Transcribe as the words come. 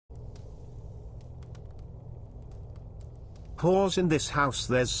Whores in this house,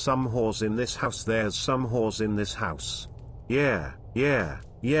 there's some whores in this house, there's some whores in this house. Yeah, yeah,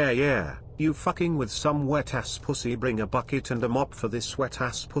 yeah, yeah. You fucking with some wet ass pussy, bring a bucket and a mop for this wet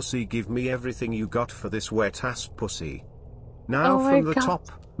ass pussy, give me everything you got for this wet ass pussy. Now Oh my from the god. top,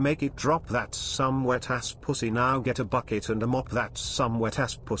 make it drop, that's some wet ass pussy, now get a bucket and a mop, that's some wet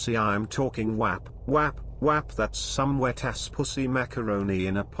ass pussy, I'm talking whap, whap, whap, that's some wet ass pussy, macaroni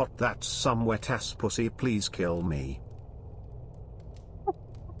in a pot, that's some wet ass pussy, please kill me.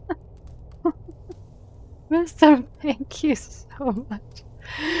 Mr. Thank you so much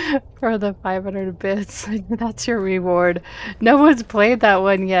for the 500 bits. That's your reward. No one's played that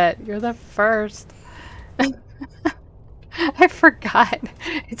one yet. You're the first. I forgot.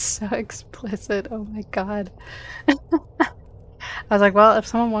 It's so explicit. Oh my god. I was like, well, if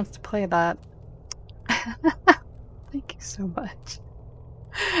someone wants to play that. Thank you so much.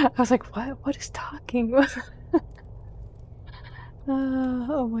 I was like, what? What is talking?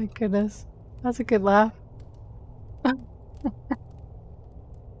 Oh my goodness. That's a good laugh.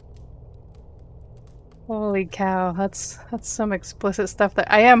 Holy cow, that's some explicit stuff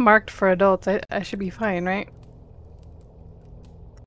that I am marked for adults. I should be fine, right?